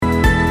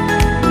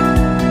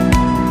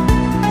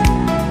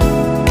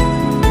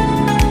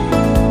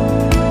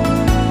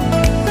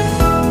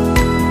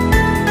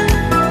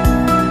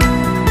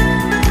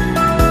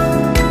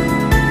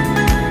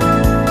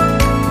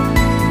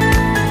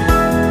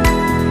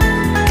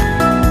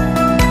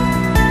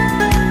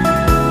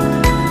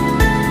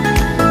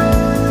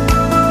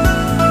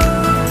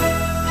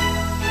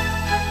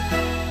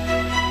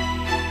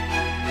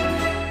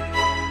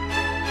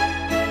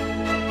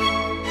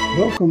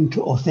Welcome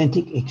to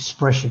Authentic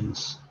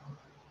Expressions,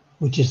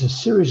 which is a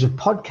series of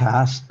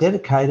podcasts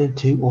dedicated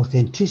to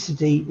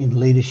authenticity in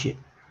leadership.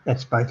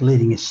 That's both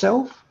leading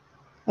yourself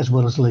as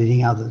well as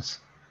leading others.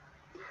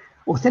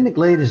 Authentic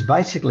leaders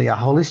basically are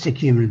holistic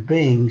human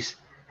beings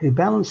who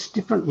balance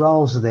different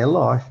roles of their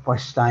life by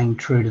staying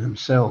true to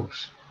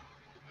themselves.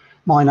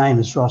 My name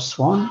is Ross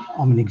Swan.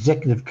 I'm an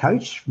executive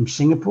coach from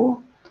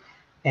Singapore,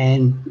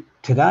 and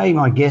today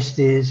my guest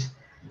is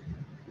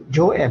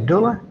Joy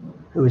Abdullah,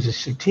 who is a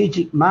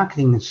strategic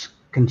marketing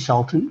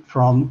consultant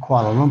from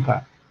Kuala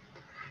Lumpur.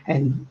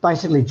 And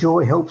basically,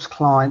 Joy helps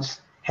clients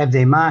have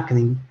their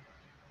marketing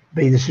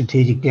be the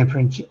strategic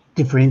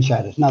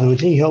differentiators. In other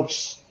words, he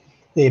helps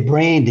their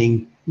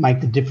branding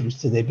make the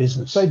difference to their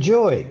business. So,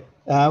 Joy,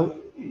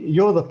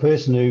 you're the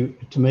person who,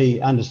 to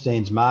me,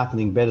 understands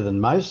marketing better than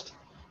most,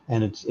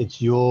 and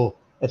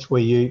that's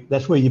where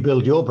you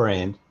build your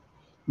brand.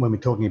 When we're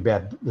talking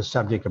about the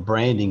subject of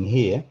branding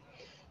here,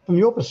 from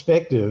your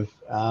perspective,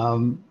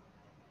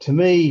 to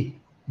me,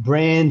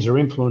 brands are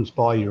influenced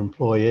by your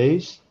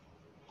employees,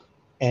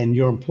 and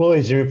your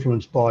employees are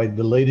influenced by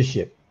the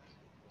leadership.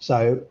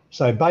 So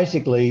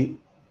basically,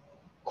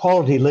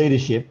 quality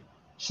leadership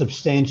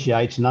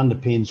substantiates and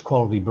underpins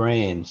quality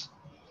brands.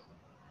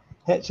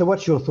 So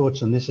what's your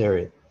thoughts on this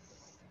area?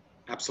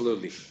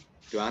 Absolutely.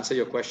 To answer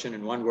your question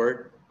in one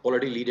word,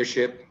 quality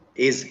leadership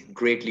is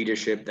great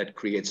leadership that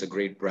creates a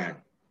great brand.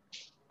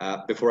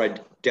 Before I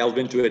delve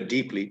into it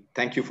deeply,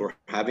 thank you for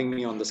having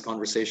me on this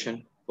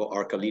conversation for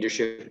Arca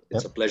Leadership.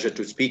 It's a pleasure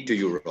to speak to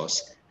you,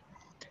 Ross.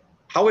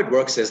 How it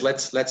works is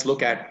let's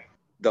look at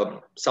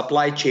the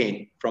supply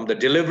chain from the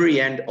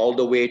delivery end all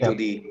the way to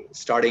the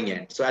starting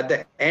end. So at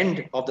the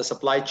end of the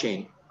supply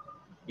chain,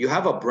 you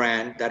have a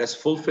brand that is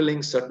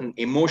fulfilling certain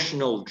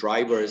emotional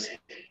drivers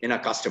in a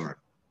customer.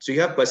 So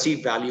you have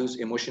perceived values,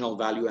 emotional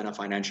value, and a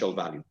financial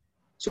value.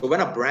 So when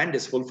a brand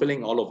is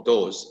fulfilling all of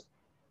those,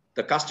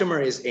 the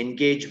customer is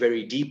engaged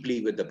very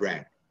deeply with the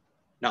brand.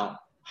 Now,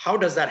 how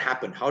does that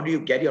happen? How do you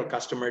get your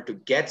customer to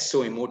get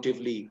so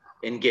emotively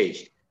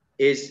engaged?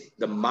 Is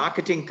the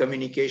marketing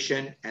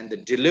communication and the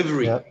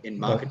delivery in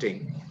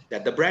marketing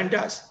that the brand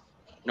does.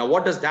 Now,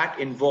 what does that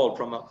involve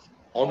from an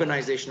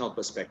organizational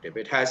perspective?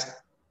 It has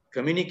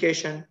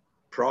communication,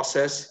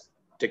 process,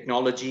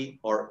 technology,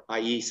 or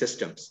i.e.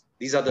 systems.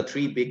 These are the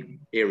three big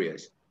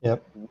areas.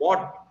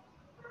 What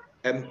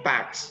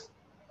impacts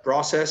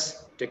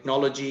process,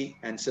 technology,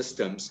 and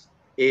systems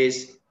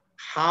is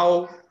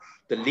how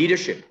the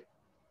leadership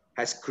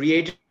has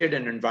created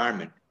an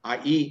environment,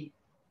 i.e.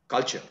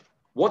 culture.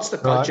 What's the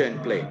culture in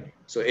play?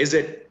 So is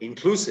it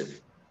inclusive?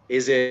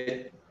 Is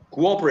it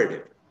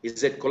cooperative?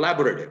 Is it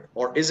collaborative?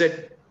 Or is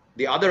it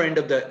the other end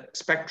of the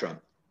spectrum,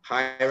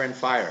 hire and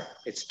fire?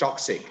 It's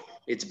toxic.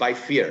 It's by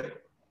fear.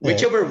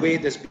 Whichever way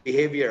this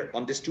behavior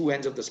on these two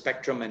ends of the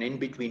spectrum and in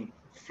between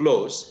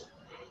flows,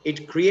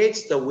 it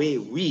creates the way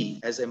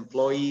we as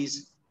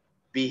employees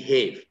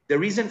behave. The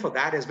reason for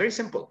that is very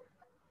simple.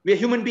 We are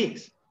human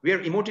beings. We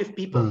are emotive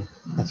people.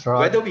 That's right.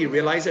 Whether we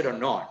realize it or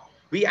not,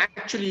 we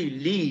actually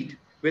lead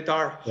with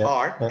our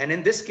heart. And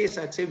in this case,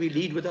 I'd say we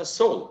lead with our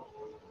soul.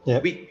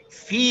 We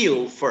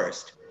feel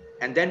first,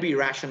 and then we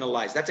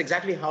rationalize. That's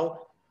exactly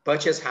how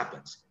purchase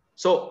happens.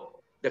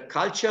 So the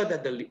culture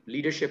that the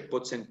leadership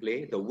puts in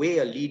play, the way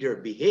a leader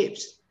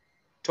behaves,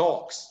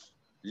 talks,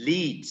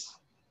 leads,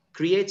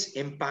 creates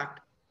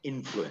impact,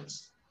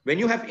 influence. When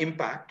you have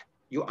impact,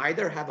 you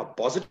either have a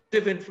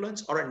positive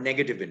influence or a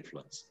negative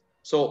influence.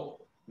 So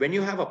when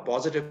you have a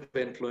positive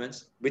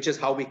influence, which is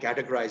how we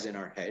categorize in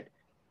our head,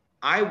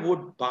 I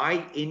would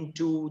buy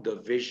into the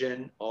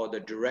vision or the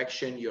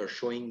direction you're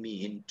showing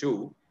me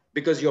into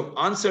because you've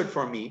answered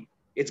for me.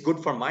 It's good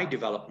for my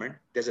development.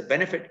 There's a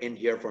benefit in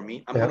here for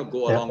me. I'm going to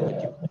go along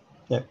with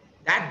you.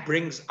 That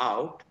brings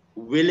out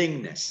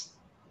willingness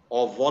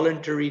or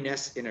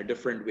voluntariness in a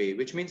different way,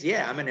 which means,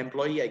 I'm an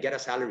employee, I get a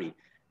salary,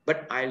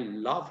 but I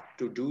love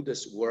to do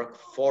this work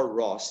for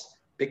Ross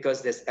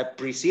because there's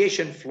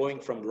appreciation flowing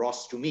from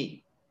Ross to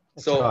me.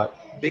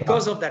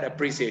 Because of that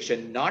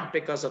appreciation, not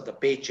because of the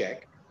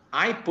paycheck,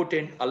 I put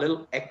in a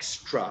little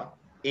extra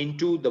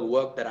into the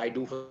work that I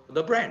do for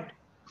the brand.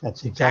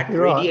 That's exactly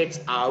right.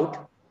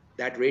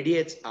 That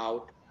radiates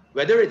out,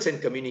 whether it's in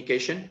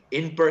communication,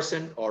 in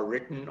person or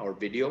written or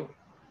video,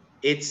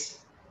 it's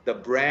the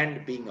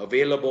brand being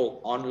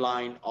available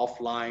online,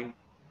 offline,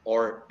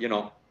 or,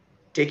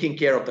 taking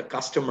care of the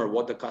customer,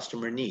 what the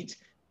customer needs.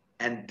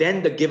 And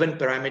then the given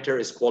parameter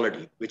is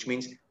quality, which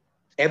means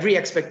every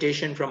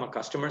expectation from a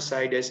customer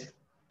side is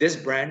this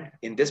brand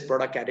in this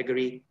product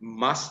category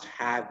must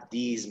have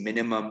these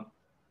minimum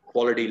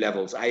quality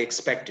levels. I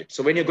expect it.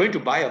 So when you're going to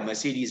buy a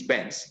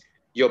Mercedes-Benz,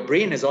 your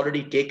brain has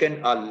already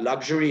taken a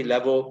luxury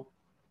level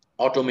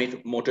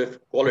automotive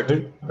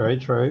quality. Very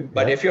true.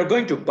 But if you're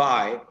going to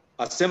buy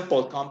a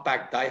simple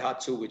compact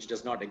Daihatsu, which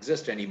does not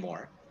exist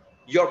anymore,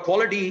 your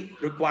quality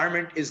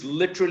requirement is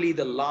literally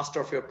the last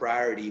of your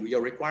priority.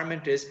 Your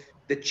requirement is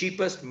the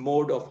cheapest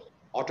mode of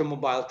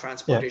automobile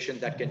transportation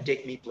that can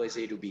take me place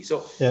A to B.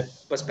 So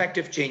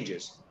perspective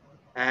changes.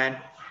 And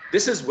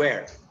this is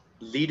where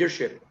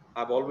leadership,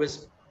 I've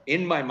always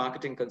in my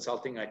marketing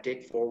consulting I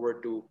take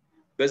forward to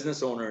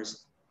business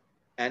owners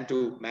and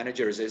to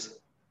managers is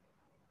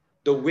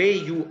the way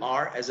you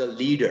are as a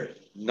leader,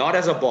 not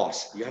as a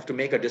boss. You have to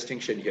make a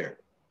distinction here.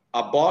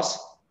 A boss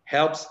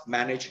helps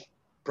manage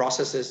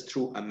processes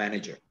through a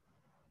manager.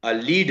 A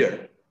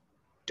leader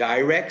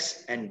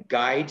directs and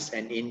guides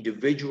an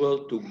individual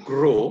to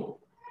grow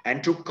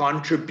and to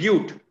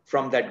contribute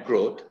from that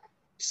growth,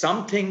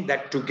 something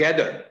that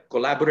together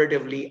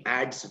collaboratively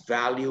adds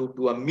value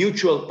to a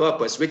mutual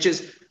purpose, which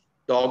is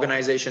the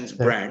organization's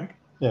brand,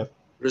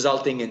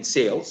 resulting in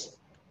sales,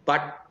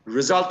 but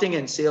resulting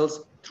in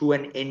sales through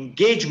an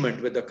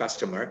engagement with the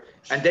customer.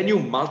 And then you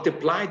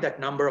multiply that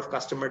number of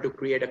customer to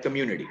create a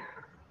community.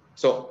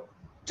 So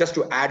just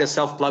to add a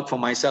self-plug for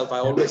myself, I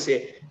always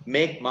say,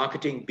 make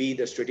marketing be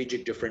the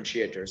strategic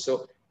differentiator.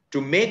 So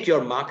to make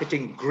your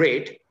marketing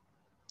great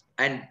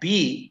and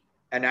be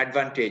an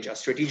advantage, a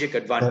strategic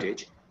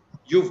advantage,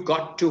 you've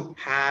got to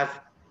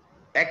have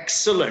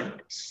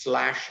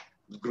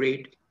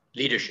excellent/great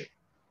leadership,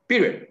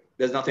 period.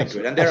 There's nothing to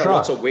it. And there are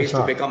lots of ways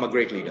to become a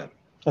great leader.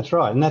 That's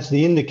right. And that's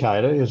the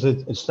indicator, is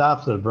it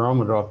starts at a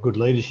barometer of good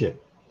leadership.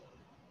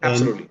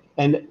 Absolutely.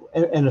 And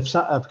if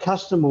a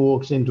customer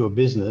walks into a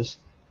business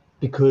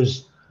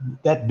because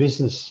that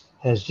business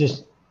has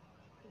just,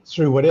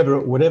 through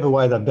whatever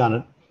way they've done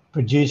it,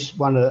 produced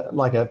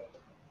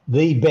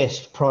the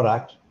best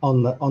product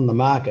on the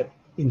market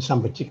in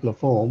some particular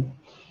form,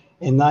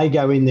 and they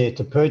go in there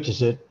to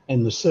purchase it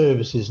and the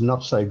service is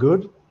not so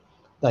good,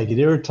 they get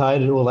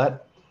irritated, all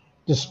that.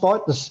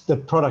 Despite the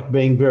product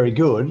being very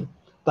good,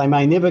 they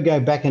may never go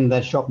back into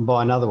that shop and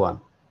buy another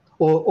one.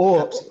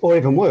 Or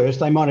even worse,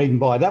 they might even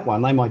buy that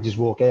one. They might just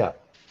walk out.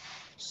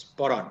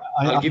 Spot on.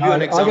 I'll give you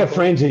an example. I got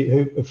friends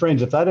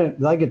if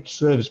they get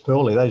serviced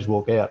poorly, they just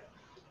walk out.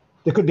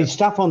 There could be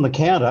stuff on the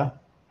counter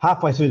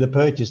halfway through the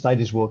purchase, they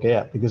just walk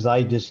out because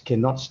they just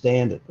cannot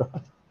stand it.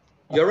 Right?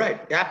 You're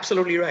right.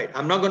 Absolutely right.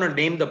 I'm not going to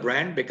name the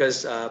brand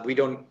because we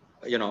don't,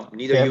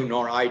 neither you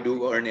nor I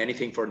do earn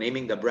anything for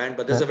naming the brand.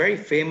 But there's a very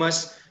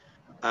famous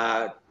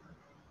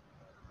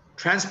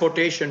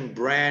transportation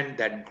brand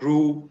that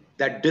grew,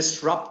 that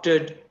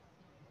disrupted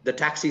the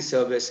taxi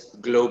service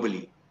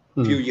globally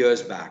a few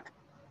years back,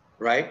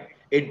 right?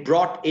 It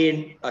brought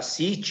in a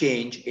sea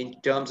change in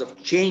terms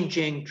of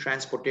changing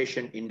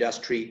transportation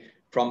industry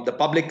from the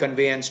public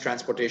conveyance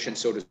transportation,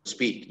 so to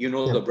speak. You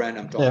know the brand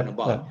I'm talking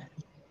about.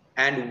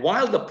 And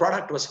while the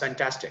product was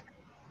fantastic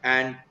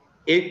and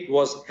it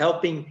was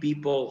helping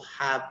people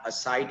have a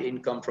side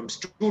income from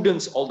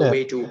students all the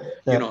way to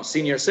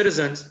senior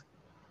citizens,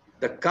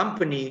 the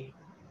company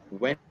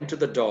went to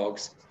the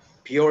dogs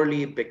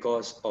purely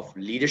because of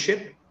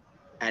leadership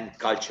and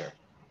culture.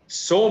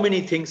 So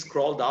many things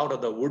crawled out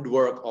of the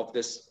woodwork of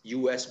this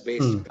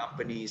US-based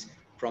companies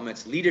from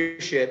its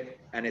leadership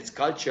and its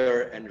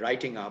culture and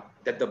writing up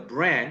that the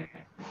brand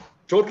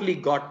totally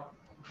got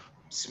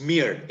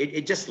smeared.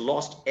 It just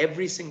lost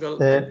every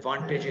single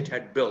advantage it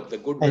had built, the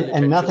goodwill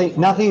and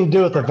nothing to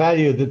do with the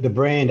value that the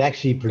brand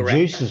actually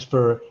produces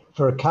for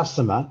a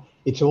customer.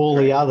 It's all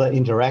the other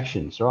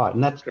interactions, right?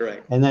 And that's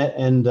correct.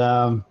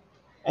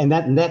 And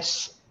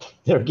that's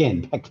there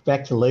again,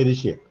 back to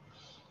leadership.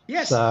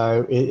 Yes.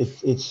 So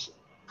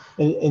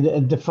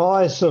it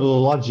defies sort of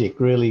logic,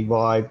 really,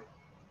 why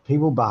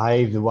people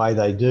behave the way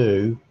they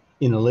do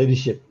in a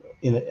leadership,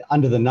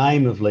 under the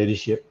name of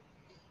leadership,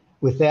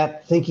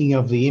 without thinking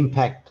of the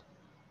impact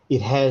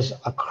it has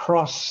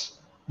across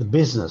the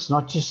business,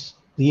 not just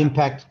the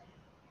impact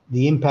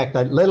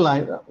that, let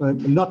alone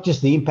not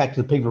just the impact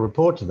that people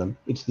report to them,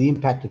 it's the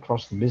impact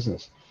across the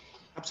business.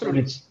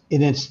 Absolutely.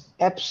 And it's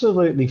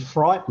absolutely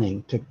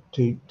frightening to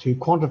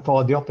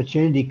quantify the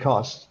opportunity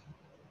cost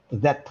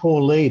that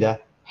poor leader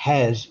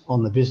has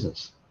on the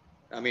business.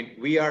 I mean,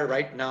 we are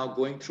right now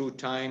going through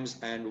times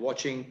and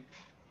watching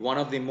one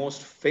of the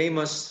most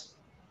famous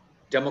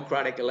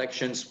democratic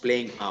elections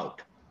playing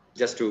out,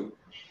 just to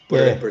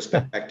put it in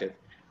perspective.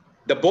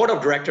 The board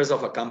of directors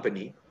of a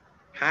company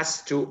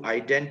has to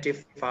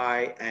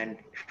identify and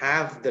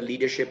have the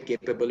leadership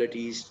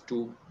capabilities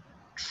to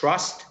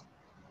trust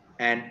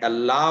and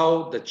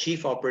allow the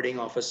chief operating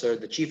officer,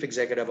 the chief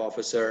executive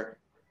officer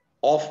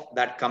of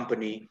that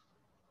company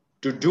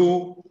to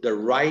do the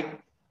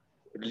right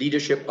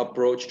leadership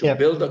approach to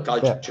build a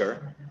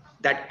culture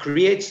that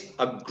creates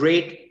a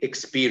great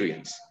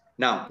experience.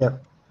 Now,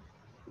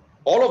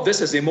 all of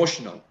this is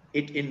emotional.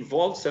 It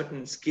involves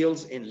certain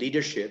skills in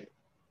leadership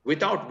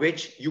without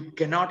which you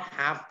cannot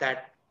have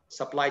that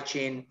supply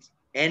chain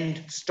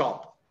end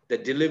stop, the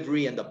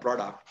delivery and the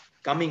product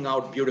coming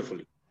out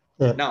beautifully.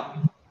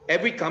 Now,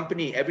 every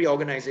company, every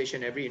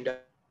organization, every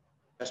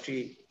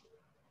industry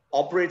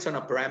operates on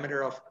a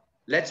parameter of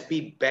let's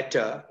be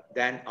better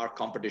than our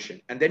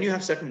competition. And then you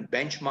have certain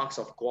benchmarks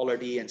of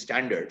quality and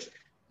standards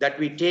that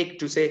we take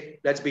to say,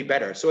 let's be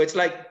better. So it's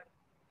like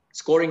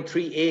scoring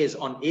 3 A's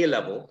on A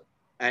level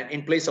and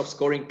in place of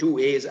scoring 2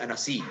 A's and a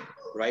C,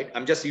 right?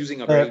 I'm just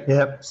using a very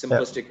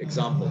simplistic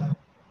example.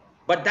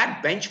 But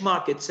that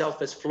benchmark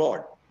itself is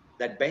flawed.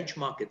 That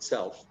benchmark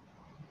itself,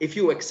 if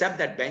you accept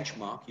that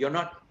benchmark, you're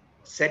not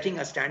setting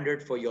a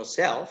standard for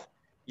yourself,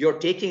 you're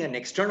taking an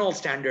external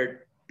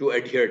standard to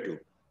adhere to.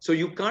 So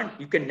you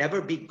can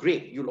never be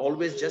great. You'll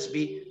always just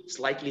be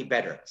slightly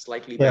better.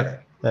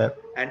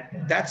 And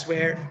that's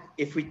where,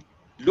 if we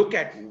look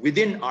at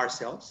within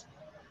ourselves,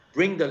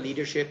 bring the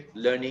leadership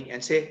learning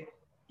and say,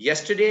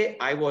 yesterday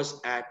I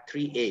was at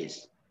 3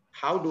 A's.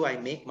 How do I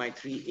make my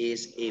 3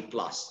 A's A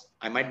plus?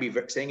 I might be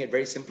saying it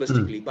very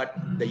simplistically, but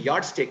the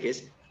yardstick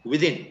is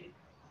within.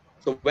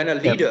 So when a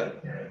leader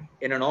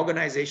in an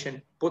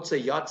organization puts a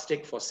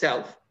yardstick for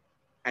self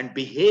and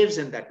behaves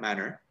in that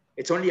manner,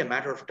 it's only a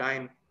matter of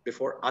time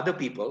before other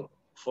people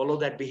follow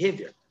that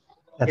behavior.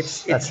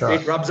 That's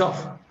right. It rubs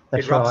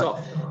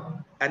off.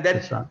 And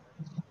then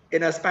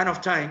in a span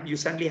of time, you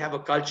suddenly have a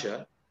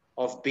culture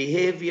of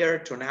behavior,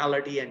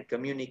 tonality, and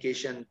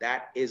communication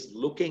that is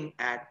looking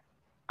at,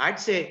 I'd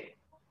say,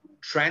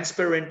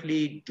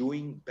 transparently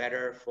doing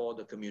better for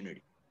the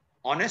community.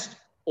 Honest,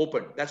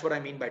 open. That's what I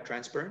mean by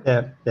transparent.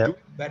 Doing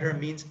better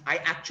means I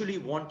actually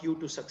want you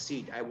to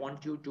succeed. I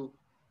want you to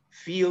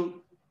feel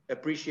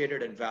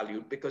appreciated and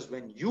valued, because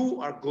when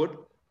you are good,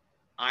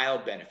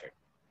 I'll benefit.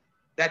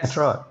 That's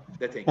right.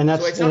 The thing. And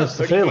that's, so it's not a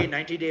 30-day,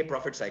 90-day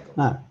profit cycle.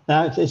 No,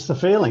 it's the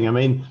feeling. I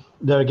mean,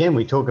 there again,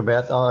 we talk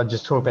about, I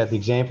just talk about the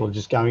example of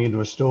just going into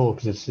a store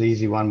because it's the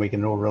easy one we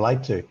can all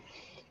relate to.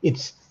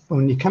 It's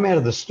when you come out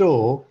of the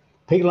store,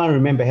 people don't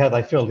remember how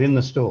they felt in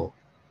the store.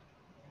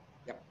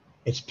 Yep.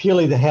 It's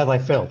purely how they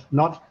felt,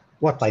 not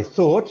what they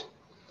thought,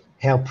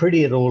 how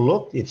pretty it all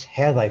looked. It's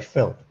how they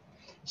felt.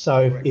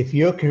 So if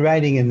you're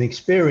creating an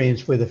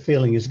experience where the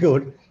feeling is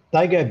good,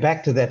 they go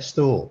back to that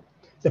store.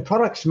 The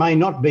products may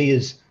not be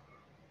as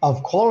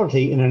of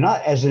quality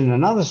as in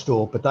another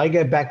store, but they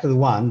go back to the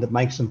one that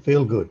makes them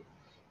feel good,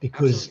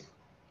 because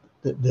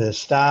the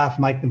staff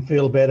make them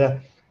feel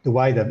better, the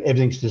way that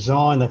everything's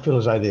designed, they feel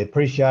as though they're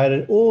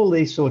appreciated, all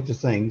these sorts of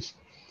things.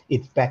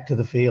 It's back to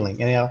the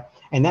feeling.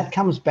 And that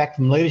comes back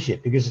from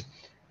leadership, because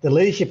the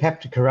leadership have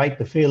to create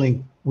the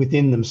feeling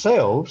within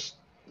themselves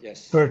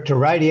for it to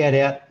radiate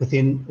out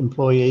within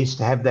employees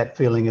to have that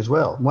feeling as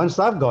well. Once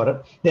they've got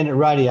it, then it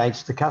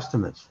radiates to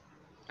customers.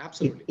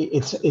 Absolutely.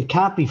 It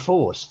can't be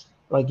forced.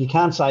 Like, you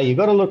can't say you've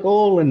got to look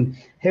all and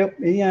help,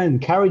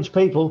 encourage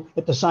people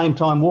at the same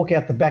time, walk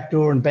out the back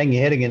door and bang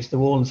your head against the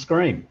wall and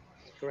scream.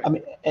 Correct. I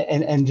mean,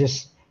 and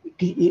just,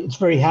 it's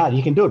very hard.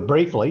 You can do it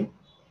briefly,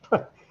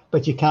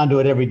 but you can't do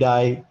it every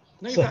day.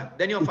 No, you can't.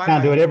 Then you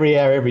can't do it every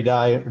hour, every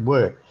day at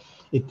work.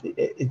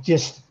 It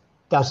just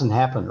doesn't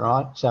happen,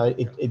 right? So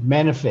it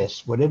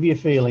manifests. Whatever you're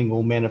feeling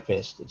will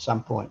manifest at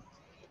some point.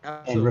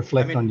 Absolutely. And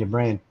reflect on your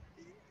brand.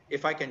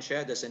 If I can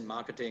share this in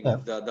marketing,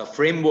 the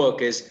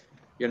framework is,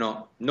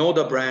 know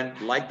the brand,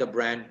 like the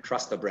brand,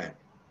 trust the brand.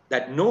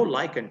 That know,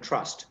 like, and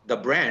trust. The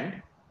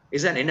brand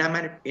is an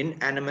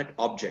inanimate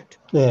object.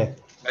 Yeah.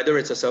 Whether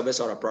it's a service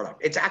or a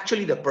product. It's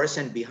actually the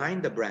person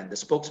behind the brand, the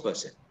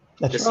spokesperson,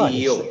 That's the right.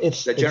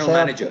 CEO, the general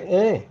manager.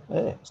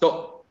 Yeah.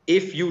 So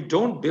if you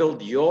don't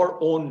build your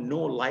own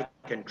know, like,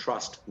 and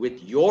trust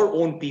with your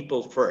own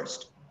people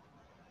first,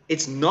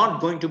 it's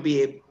not going to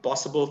be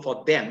possible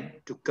for them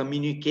to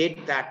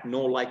communicate that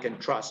know, like, and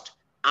trust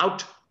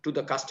out to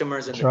the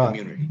customers and the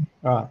community.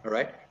 Right. All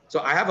right.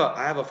 So I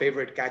have a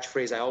favorite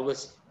catchphrase. I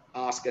always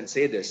ask and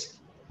say this: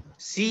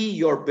 see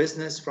your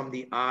business from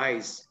the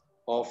eyes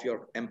of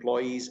your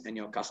employees and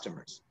your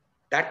customers.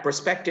 That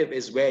perspective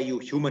is where you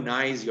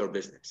humanize your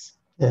business.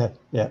 Yeah.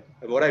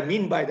 And what I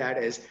mean by that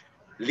is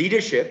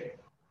leadership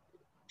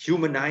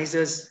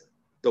humanizes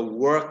the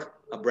work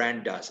a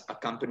brand does, a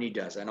company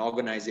does, an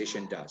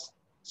organization does.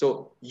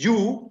 So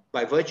you,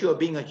 by virtue of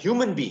being a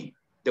human being,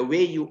 the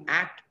way you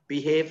act,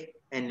 behave,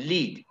 and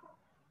lead,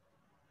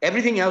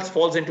 everything else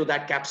falls into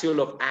that capsule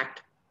of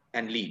act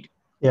and lead.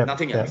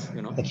 Nothing else.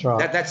 That's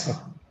right. That's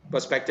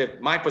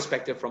perspective, my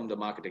perspective from the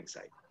marketing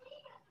side.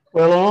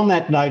 Well, on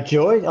that note,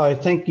 Joy, I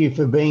thank you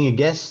for being a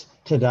guest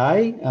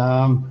today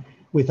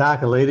with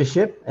Arca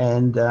Leadership,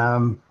 and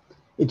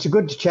it's a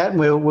good chat, and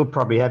we'll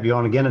probably have you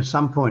on again at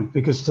some point,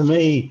 because to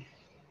me,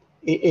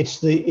 it's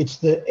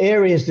the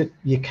areas that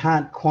you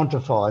can't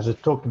quantify, as I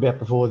talked about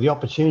before, the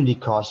opportunity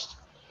cost.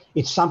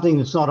 It's something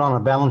that's not on a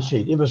balance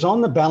sheet. If it was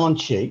on the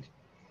balance sheet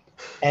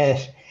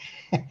that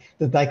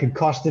they could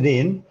cost it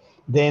in,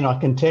 then I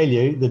can tell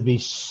you there'd be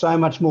so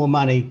much more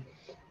money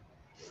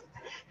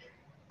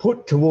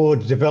put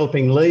towards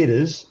developing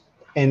leaders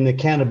and the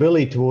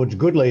accountability towards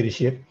good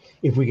leadership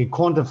if we could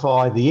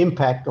quantify the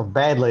impact of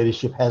bad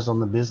leadership has on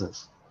the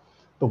business.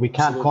 But we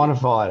can't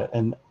quantify it.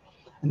 And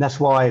that's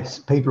why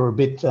people are a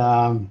bit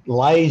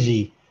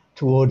lazy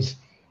towards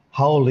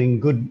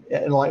holding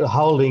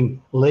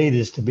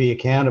leaders to be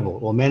accountable,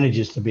 or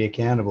managers to be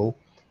accountable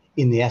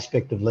in the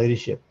aspect of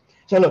leadership.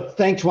 So look,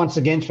 thanks once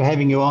again for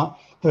having you on,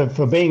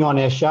 for being on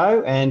our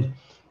show. And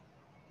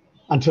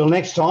until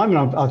next time,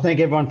 and I thank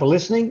everyone for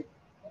listening.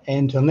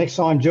 And until next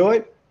time,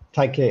 Joy,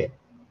 take care.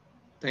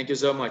 Thank you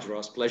so much,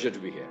 Ross. Pleasure to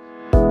be here.